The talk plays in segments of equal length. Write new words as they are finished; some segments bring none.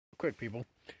quick, people,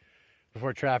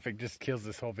 before traffic just kills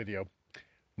this whole video.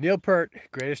 Neil Peart,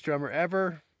 greatest drummer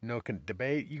ever. No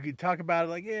debate. You could talk about it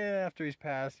like, yeah, after he's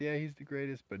passed, yeah, he's the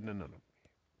greatest, but no.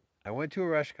 I went to a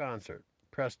Rush concert,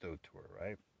 Presto tour,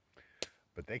 right?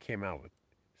 But they came out with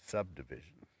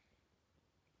Subdivision.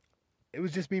 It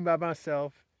was just me by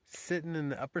myself, sitting in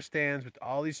the upper stands with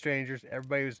all these strangers.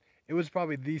 It was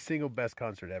probably the single best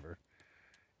concert ever.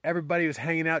 Everybody was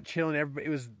hanging out, chilling. It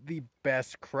was the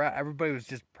best crowd. Everybody was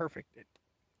just perfect.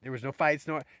 There was no fights,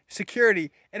 no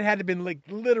security. It had to have been like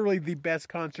literally the best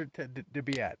concert to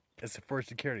be at as for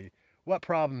security. What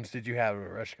problems did you have at a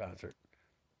Rush concert?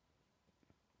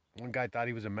 One guy thought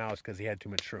he was a mouse because he had too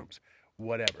much shrooms.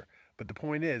 Whatever. But the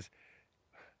point is,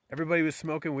 everybody was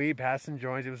smoking weed, passing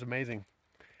joints. It was amazing.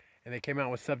 And they came out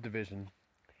with Subdivision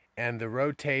and the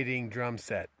rotating drum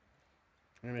set.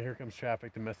 And here comes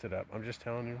traffic to mess it up. I'm just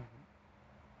telling you.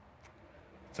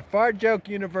 It's a fart joke,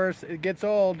 universe. It gets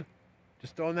old.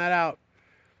 Just throwing that out.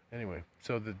 Anyway,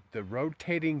 so the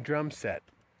rotating drum set.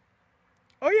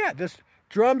 Oh, yeah, this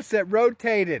drum set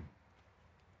rotated.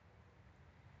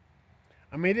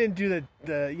 I mean, he didn't do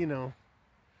the you know.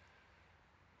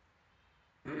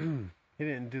 He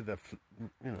didn't do the,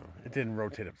 you know, it didn't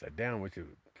rotate upside down, which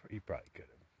he probably could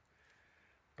have.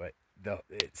 But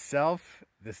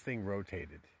this thing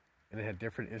rotated. And it had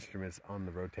different instruments on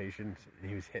the rotations. And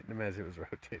he was hitting them as it was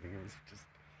rotating. It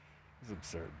was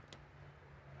absurd.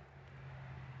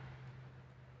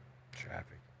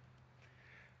 Traffic.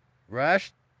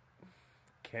 Rush,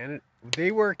 Canada.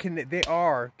 They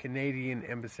are Canadian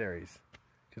emissaries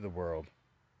to the world.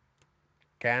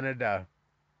 Canada.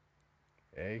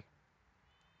 Okay.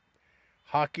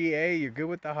 Hockey, you're good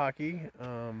with the hockey.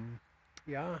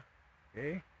 Yeah.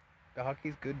 The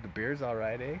hockey's good. The beer's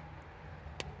alright,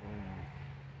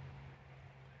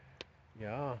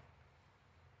 yeah.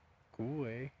 Cool,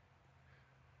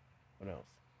 What else?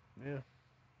 Yeah.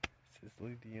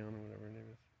 Cicely Dion, or whatever her name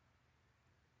is.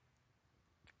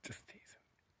 Just teasing.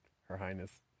 Her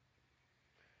Highness.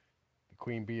 The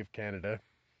Queen Bee of Canada.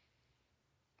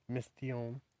 Miss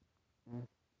Dion.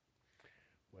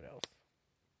 What else?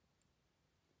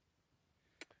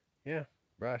 Yeah,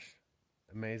 Rush.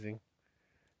 Amazing.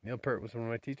 Neil Peart was one of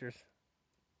my teachers.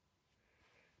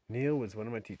 Neil was one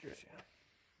of my teachers,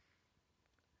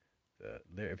 yeah.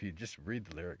 If you just read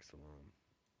the lyrics alone,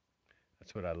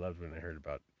 that's what I loved when I heard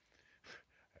about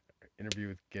interview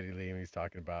with Geddy Lee, and he's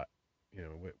talking about, you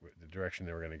know, the direction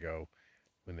they were going to go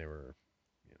when they were,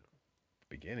 you know,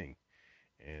 beginning.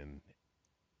 And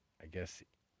I guess,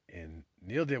 and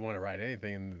Neil didn't want to write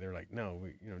anything, and they're like, no,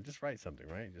 just write something,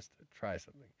 right? Just try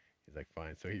something. He's like,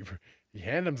 fine. So he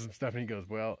handed him some stuff, and he goes,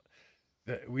 well,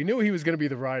 we knew he was going to be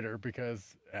the writer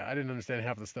because I didn't understand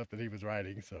half the stuff that he was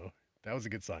writing, so that was a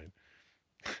good sign.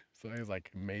 So he was like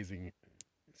amazing,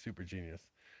 super genius.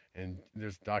 And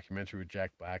there's a documentary with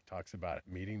Jack Black talks about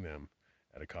meeting them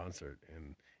at a concert,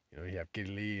 and you know, you have Geddy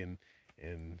Lee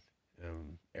and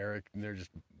Eric, and they're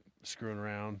just screwing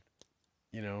around,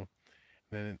 you know.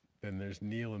 Then there's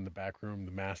Neil in the back room,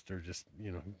 the master, just,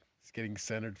 you know, he's getting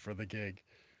centered for the gig.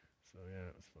 So yeah,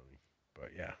 it was funny.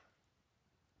 But yeah,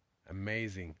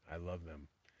 amazing. I love them.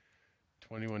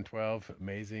 2112,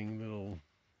 amazing little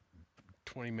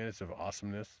 20 minutes of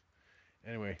awesomeness.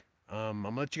 Anyway, I'm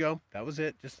gonna let you go. That was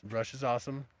it. Just Rush is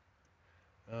awesome.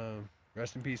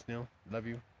 Rest in peace, Neil. Love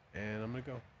you. And I'm gonna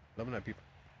go. Love and night, people.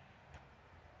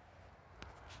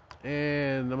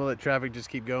 And I'm gonna let traffic just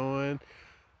keep going.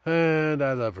 And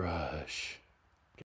I love Rush.